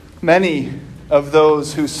Many of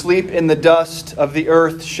those who sleep in the dust of the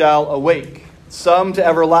earth shall awake, some to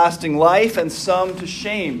everlasting life and some to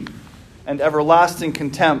shame and everlasting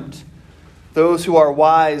contempt. Those who are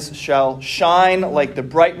wise shall shine like the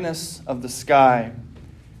brightness of the sky,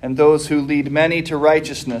 and those who lead many to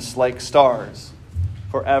righteousness like stars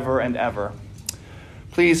forever and ever.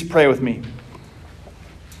 Please pray with me.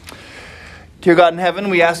 Dear God in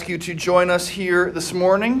heaven, we ask you to join us here this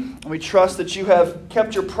morning. We trust that you have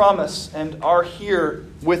kept your promise and are here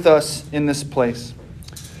with us in this place.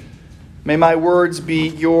 May my words be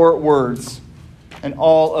your words and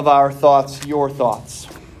all of our thoughts your thoughts.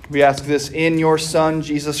 We ask this in your Son,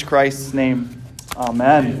 Jesus Christ's name.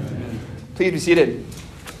 Amen. Amen. Please be seated.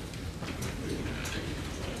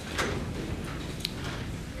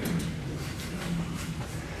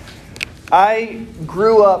 I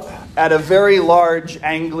grew up at a very large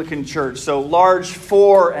Anglican church, so large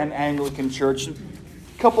for an Anglican church, a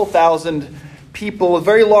couple thousand people, a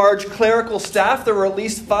very large clerical staff. There were at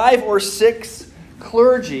least 5 or 6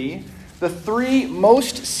 clergy, the 3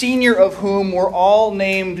 most senior of whom were all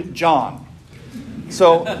named John.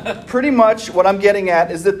 So pretty much what I'm getting at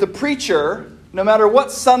is that the preacher, no matter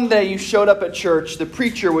what Sunday you showed up at church, the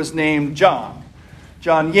preacher was named John.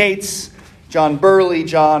 John Yates, John Burley,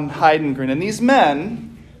 John Heidengren. And these men,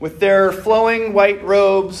 with their flowing white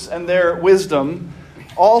robes and their wisdom,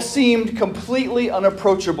 all seemed completely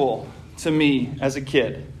unapproachable to me as a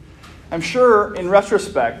kid. I'm sure, in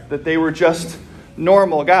retrospect, that they were just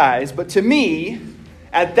normal guys, but to me,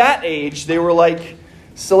 at that age, they were like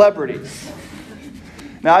celebrities.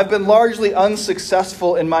 Now, I've been largely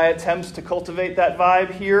unsuccessful in my attempts to cultivate that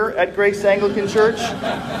vibe here at Grace Anglican Church,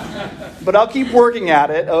 but I'll keep working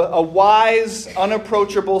at it. A wise,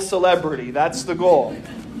 unapproachable celebrity. That's the goal.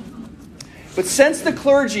 But since the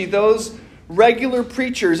clergy, those regular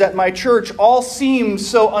preachers at my church, all seemed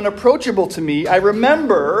so unapproachable to me, I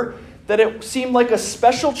remember that it seemed like a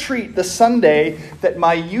special treat the Sunday that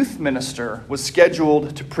my youth minister was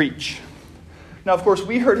scheduled to preach. Now, of course,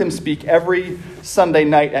 we heard him speak every Sunday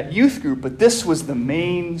night at youth group, but this was the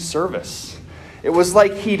main service. It was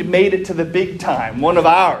like he'd made it to the big time, one of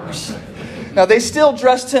ours. Now, they still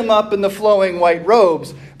dressed him up in the flowing white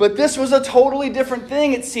robes, but this was a totally different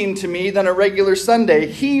thing, it seemed to me, than a regular Sunday.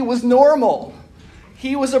 He was normal.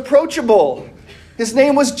 He was approachable. His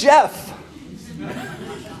name was Jeff.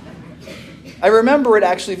 I remember it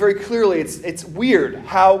actually very clearly. It's weird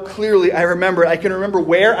how clearly I remember it. I can remember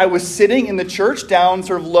where I was sitting in the church, down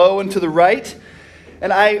sort of low and to the right.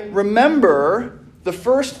 And I remember the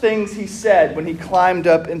first things he said when he climbed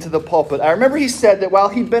up into the pulpit. I remember he said that while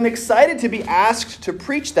he'd been excited to be asked to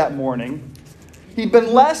preach that morning, he'd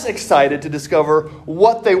been less excited to discover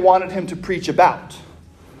what they wanted him to preach about.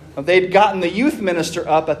 They'd gotten the youth minister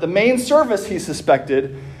up at the main service, he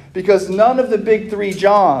suspected, because none of the big 3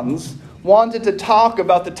 Johns wanted to talk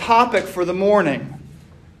about the topic for the morning,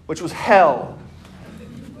 which was hell.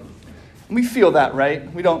 We feel that,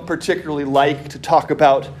 right? We don't particularly like to talk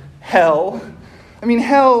about hell. I mean,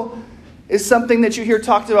 hell is something that you hear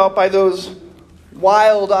talked about by those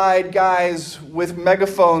wild-eyed guys with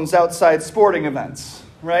megaphones outside sporting events,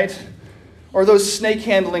 right? Or those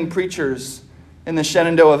snake-handling preachers in the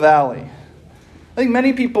Shenandoah Valley. I think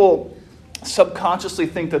many people subconsciously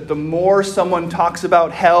think that the more someone talks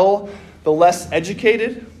about hell, the less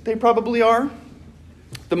educated they probably are,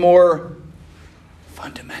 the more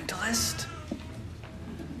fundamentalist.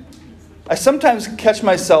 I sometimes catch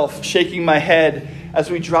myself shaking my head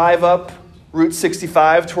as we drive up Route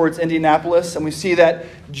 65 towards Indianapolis and we see that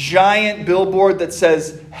giant billboard that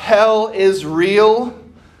says, "Hell is real."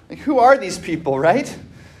 Like, who are these people, right?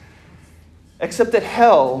 Except that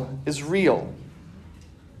hell is real.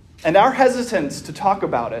 And our hesitance to talk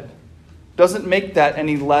about it doesn't make that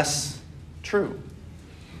any less true.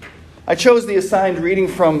 I chose the assigned reading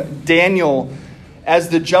from Daniel as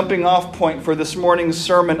the jumping off point for this morning's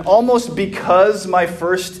sermon, almost because my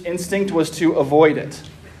first instinct was to avoid it.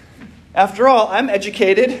 After all, I'm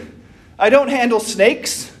educated. I don't handle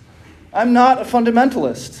snakes. I'm not a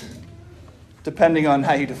fundamentalist, depending on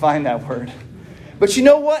how you define that word. But you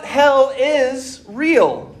know what? Hell is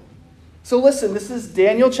real. So listen, this is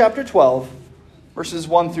Daniel chapter 12, verses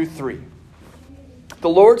 1 through 3. The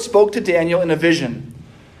Lord spoke to Daniel in a vision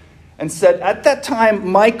and said, "At that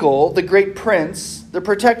time, Michael, the great prince, the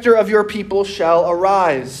protector of your people, shall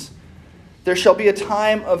arise. There shall be a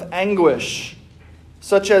time of anguish,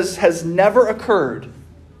 such as has never occurred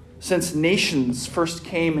since nations first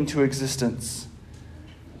came into existence.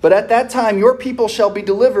 But at that time, your people shall be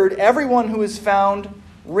delivered, everyone who is found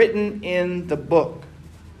written in the book."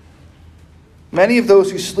 Many of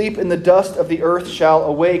those who sleep in the dust of the earth shall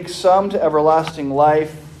awake, some to everlasting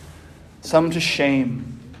life, some to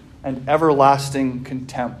shame and everlasting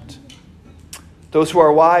contempt. Those who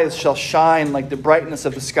are wise shall shine like the brightness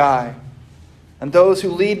of the sky, and those who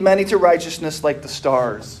lead many to righteousness like the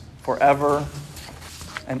stars, forever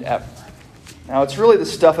and ever. Now, it's really the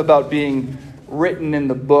stuff about being written in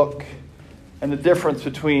the book and the difference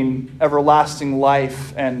between everlasting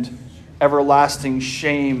life and everlasting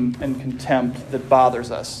shame and contempt that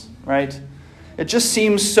bothers us, right? It just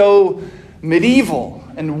seems so medieval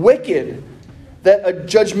and wicked that a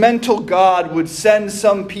judgmental God would send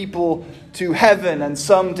some people to heaven and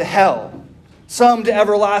some to hell, some to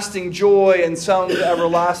everlasting joy and some to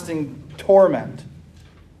everlasting torment.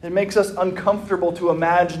 It makes us uncomfortable to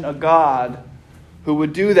imagine a God who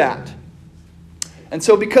would do that. And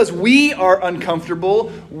so because we are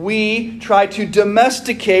uncomfortable, we try to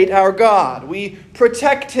domesticate our God. We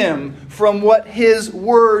protect him from what his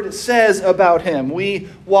word says about him. We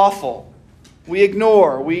waffle. We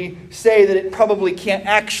ignore. We say that it probably can't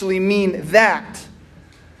actually mean that.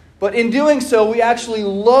 But in doing so, we actually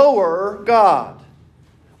lower God.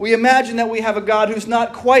 We imagine that we have a God who's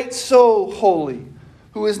not quite so holy,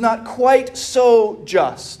 who is not quite so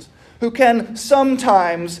just, who can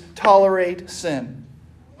sometimes tolerate sin,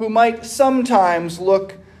 who might sometimes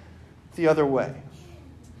look the other way.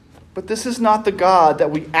 But this is not the God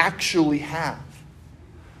that we actually have.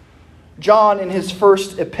 John, in his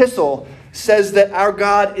first epistle, says that our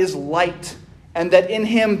God is light and that in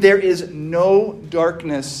him there is no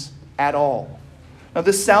darkness at all. Now,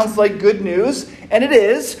 this sounds like good news, and it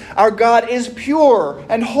is. Our God is pure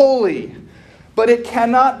and holy, but it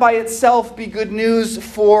cannot by itself be good news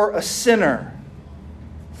for a sinner,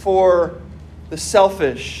 for the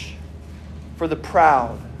selfish, for the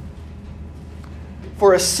proud.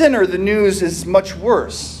 For a sinner, the news is much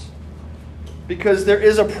worse, because there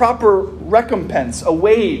is a proper recompense, a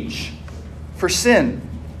wage for sin,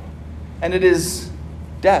 and it is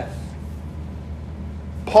death.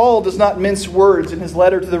 Paul does not mince words in his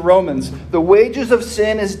letter to the Romans. The wages of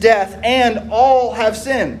sin is death, and all have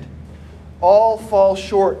sinned. All fall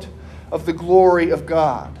short of the glory of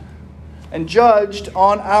God. And judged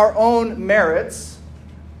on our own merits,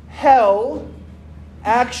 hell,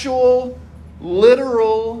 actual,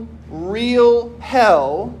 literal, real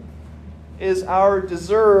hell, is our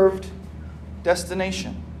deserved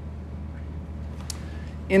destination.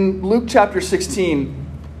 In Luke chapter 16,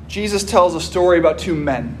 Jesus tells a story about two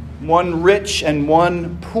men, one rich and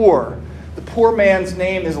one poor. The poor man's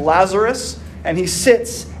name is Lazarus, and he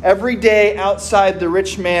sits every day outside the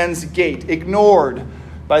rich man's gate, ignored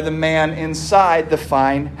by the man inside the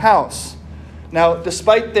fine house. Now,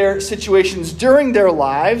 despite their situations during their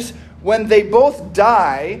lives, when they both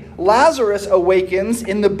die, Lazarus awakens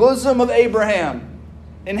in the bosom of Abraham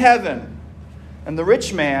in heaven, and the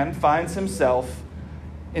rich man finds himself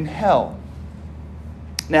in hell.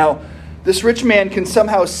 Now, this rich man can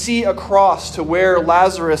somehow see across to where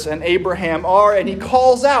Lazarus and Abraham are, and he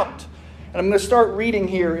calls out. And I'm going to start reading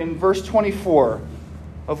here in verse 24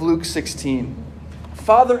 of Luke 16.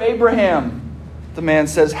 "Father Abraham," the man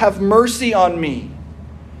says, "have mercy on me,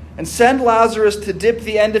 and send Lazarus to dip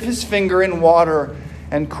the end of his finger in water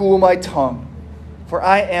and cool my tongue, for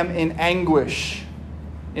I am in anguish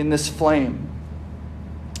in this flame."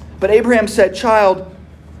 But Abraham said, "Child,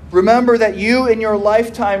 remember that you in your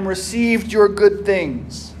lifetime received your good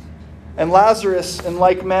things, and Lazarus in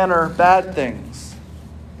like manner bad things.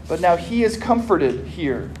 But now he is comforted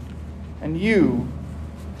here, and you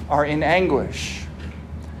are in anguish.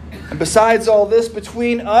 And besides all this,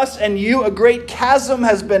 between us and you a great chasm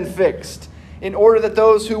has been fixed, in order that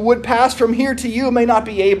those who would pass from here to you may not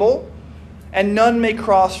be able, and none may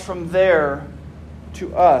cross from there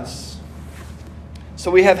to us."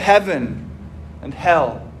 So we have heaven and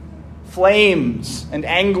hell, flames and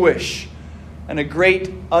anguish, and a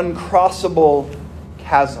great uncrossable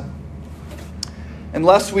chasm.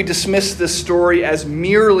 Unless we dismiss this story as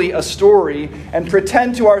merely a story and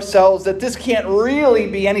pretend to ourselves that this can't really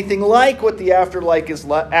be anything like what the afterlife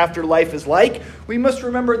is like, we must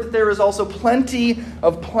remember that there is also plenty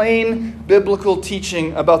of plain biblical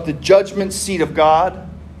teaching about the judgment seat of God,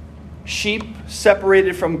 sheep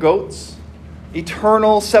separated from goats,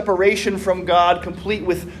 eternal separation from God, complete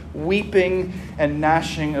with weeping and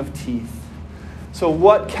gnashing of teeth. So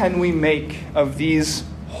what can we make of these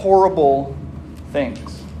horrible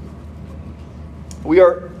things? We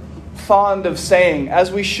are fond of saying,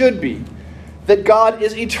 as we should be, that God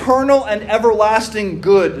is eternal and everlasting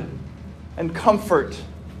good and comfort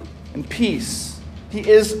and peace. He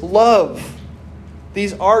is love.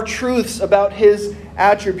 These are truths about his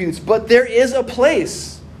attributes. But there is a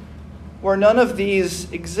place where none of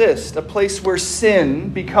these exist. A place where sin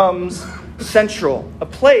becomes central. A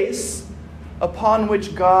place upon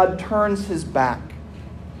which God turns his back.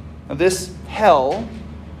 Now, this hell,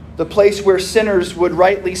 the place where sinners would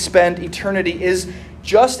rightly spend eternity, is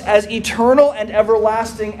just as eternal and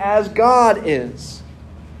everlasting as God is.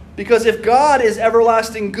 Because if God is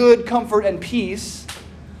everlasting good, comfort, and peace,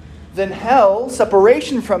 then hell,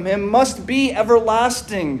 separation from him, must be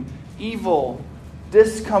everlasting evil,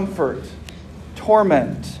 discomfort,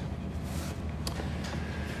 torment.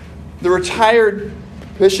 The retired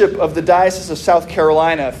bishop of the Diocese of South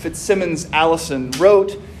Carolina, Fitzsimmons Allison,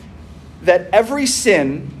 wrote that every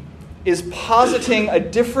sin is positing a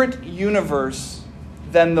different universe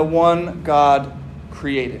than the one God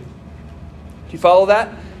created. Do you follow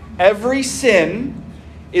that? Every sin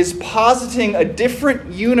is positing a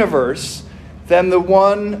different universe than the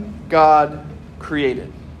one God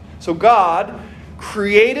created. So God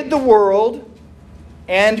created the world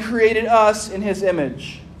and created us in his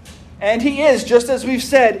image. And he is, just as we've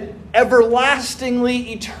said,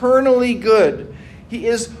 everlastingly, eternally good. He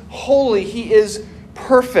is holy. He is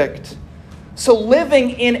perfect. So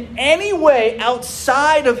living in any way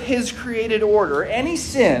outside of his created order, any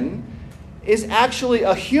sin, is actually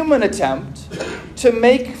a human attempt to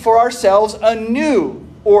make for ourselves a new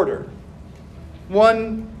order.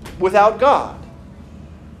 One without God.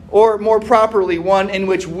 Or more properly, one in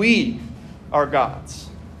which we are gods.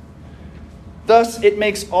 Thus, it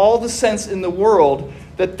makes all the sense in the world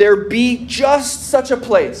that there be just such a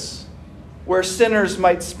place where sinners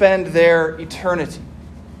might spend their eternity.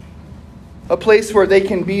 A place where they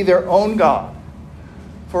can be their own God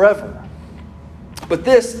forever. But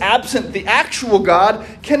this, absent the actual God,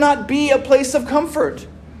 cannot be a place of comfort,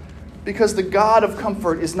 because the God of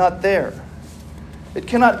comfort is not there. It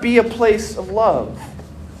cannot be a place of love.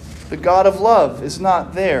 The God of love is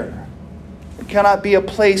not there. It cannot be a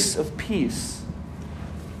place of peace.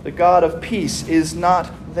 The God of peace is not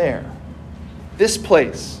there. This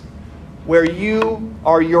place, where you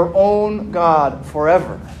are your own God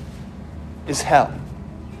forever, is hell.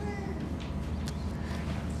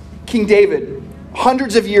 King David,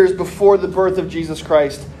 hundreds of years before the birth of Jesus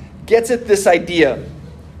Christ, gets at this idea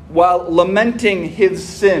while lamenting his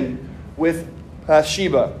sin with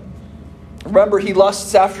Bathsheba. Remember, he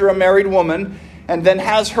lusts after a married woman and then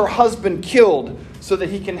has her husband killed so that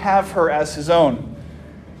he can have her as his own.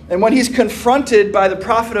 And when he's confronted by the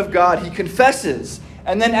prophet of God, he confesses.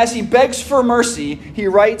 And then as he begs for mercy, he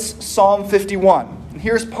writes Psalm 51. And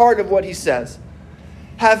here's part of what he says.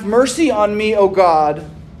 Have mercy on me, O God,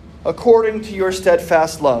 according to your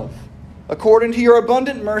steadfast love. According to your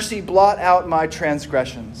abundant mercy, blot out my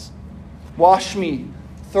transgressions. Wash me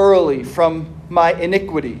thoroughly from my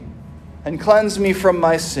iniquity and cleanse me from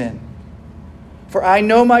my sin. For I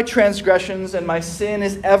know my transgressions, and my sin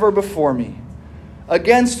is ever before me.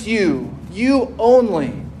 Against you, you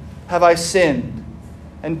only, have I sinned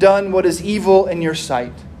and done what is evil in your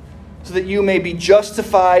sight, so that you may be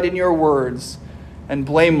justified in your words and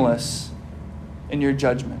blameless in your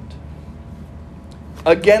judgment.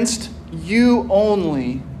 Against you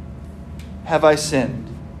only have I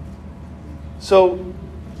sinned. So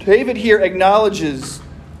David here acknowledges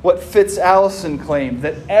what Fitz Allison claimed,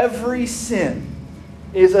 that every sin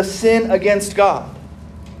is a sin against God.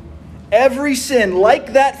 Every sin,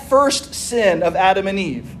 like that first sin of Adam and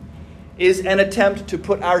Eve, is an attempt to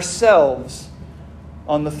put ourselves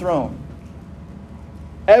on the throne.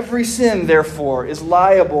 Every sin, therefore, is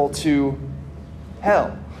liable to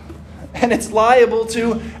hell. And it's liable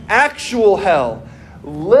to actual hell,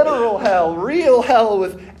 literal hell, real hell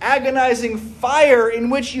with agonizing fire in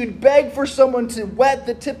which you'd beg for someone to wet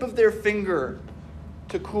the tip of their finger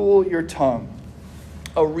to cool your tongue.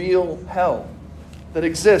 A real hell that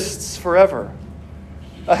exists forever.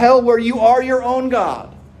 A hell where you are your own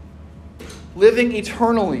God, living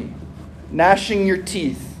eternally, gnashing your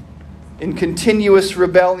teeth in continuous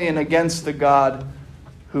rebellion against the God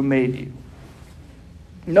who made you.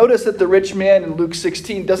 Notice that the rich man in Luke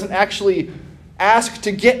 16 doesn't actually ask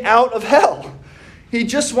to get out of hell. He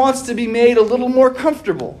just wants to be made a little more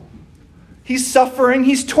comfortable. He's suffering,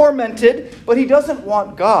 he's tormented, but he doesn't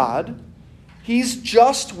want God. He's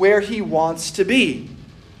just where he wants to be,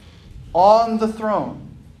 on the throne,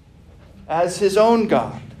 as his own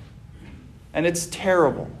God. And it's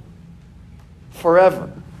terrible,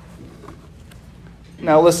 forever.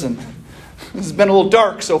 Now listen, this has been a little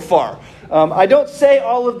dark so far. I don't say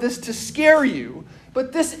all of this to scare you,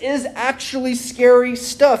 but this is actually scary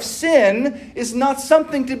stuff. Sin is not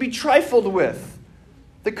something to be trifled with.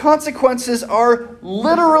 The consequences are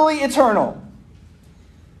literally eternal.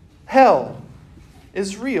 Hell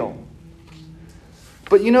is real.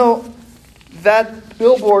 But you know, that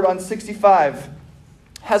billboard on 65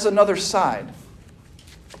 has another side.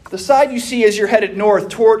 The side you see as you're headed north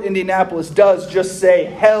toward Indianapolis does just say,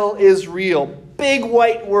 hell is real. Big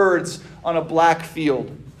white words on a black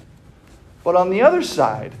field. But on the other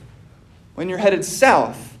side, when you're headed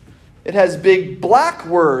south, it has big black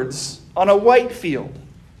words on a white field.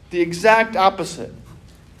 The exact opposite.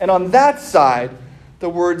 And on that side, the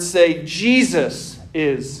words say, Jesus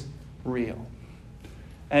is real.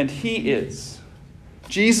 And he is.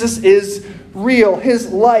 Jesus is real. His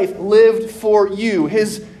life lived for you.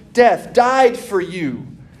 His death died for you.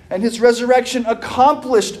 And his resurrection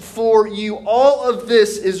accomplished for you. All of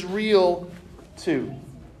this is real too.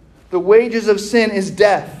 The wages of sin is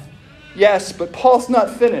death. Yes, but Paul's not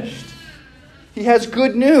finished. He has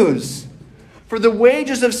good news. For the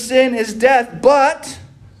wages of sin is death, but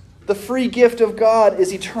the free gift of God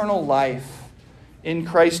is eternal life in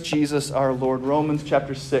Christ Jesus our Lord. Romans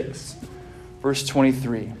chapter 6, verse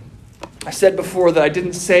 23. I said before that I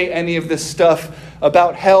didn't say any of this stuff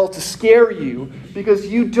about hell to scare you, because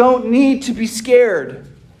you don't need to be scared.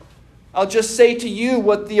 I'll just say to you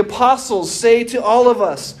what the apostles say to all of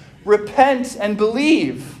us. Repent and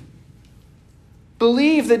believe.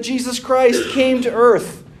 Believe that Jesus Christ came to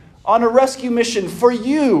earth on a rescue mission for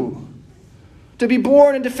you. To be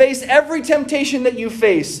born and to face every temptation that you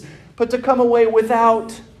face, but to come away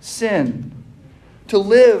without sin. To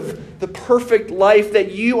live the perfect life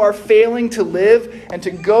that you are failing to live, and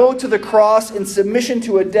to go to the cross in submission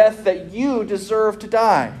to a death that you deserve to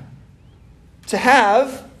die. To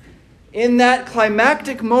have, in that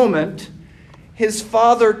climactic moment, his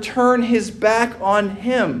Father turn his back on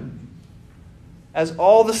him as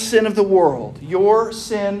all the sin of the world, your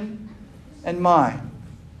sin and mine,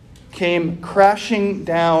 came crashing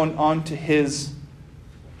down onto his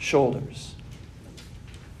shoulders.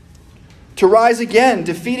 To rise again,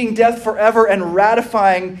 defeating death forever and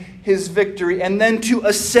ratifying his victory, and then to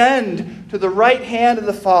ascend to the right hand of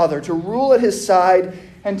the Father, to rule at his side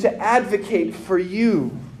and to advocate for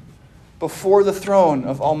you before the throne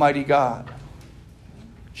of Almighty God.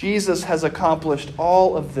 Jesus has accomplished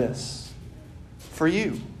all of this for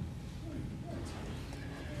you.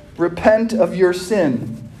 Repent of your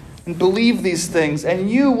sin and believe these things, and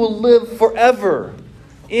you will live forever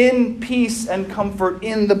in peace and comfort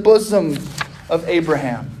in the bosom of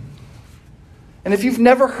Abraham. And if you've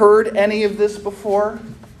never heard any of this before,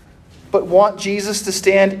 but want Jesus to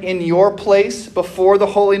stand in your place before the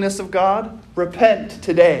holiness of God, repent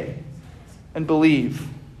today and believe.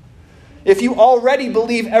 If you already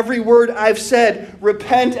believe every word I've said,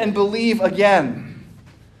 repent and believe again.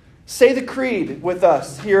 Say the creed with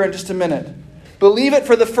us here in just a minute. Believe it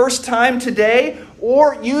for the first time today,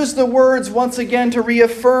 or use the words once again to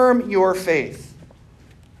reaffirm your faith.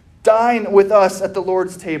 Dine with us at the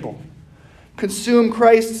Lord's table. Consume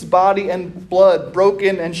Christ's body and blood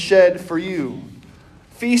broken and shed for you.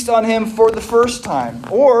 Feast on him for the first time,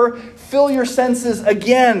 or fill your senses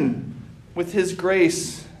again with his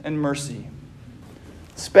grace and mercy.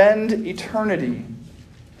 Spend eternity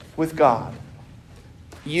with God.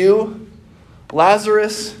 You,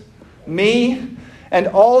 Lazarus, me, and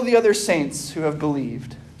all the other saints who have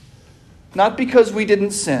believed. Not because we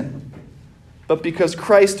didn't sin, but because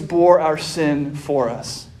Christ bore our sin for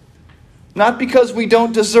us. Not because we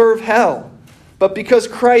don't deserve hell, but because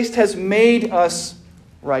Christ has made us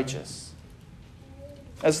righteous.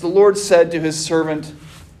 As the Lord said to his servant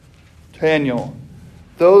Daniel,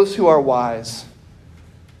 those who are wise,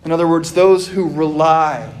 in other words, those who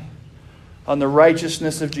rely on the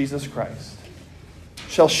righteousness of Jesus Christ,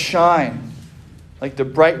 shall shine like the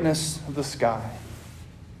brightness of the sky.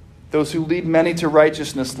 Those who lead many to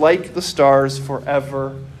righteousness like the stars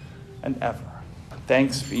forever and ever.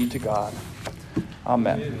 Thanks be to God.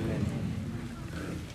 Amen.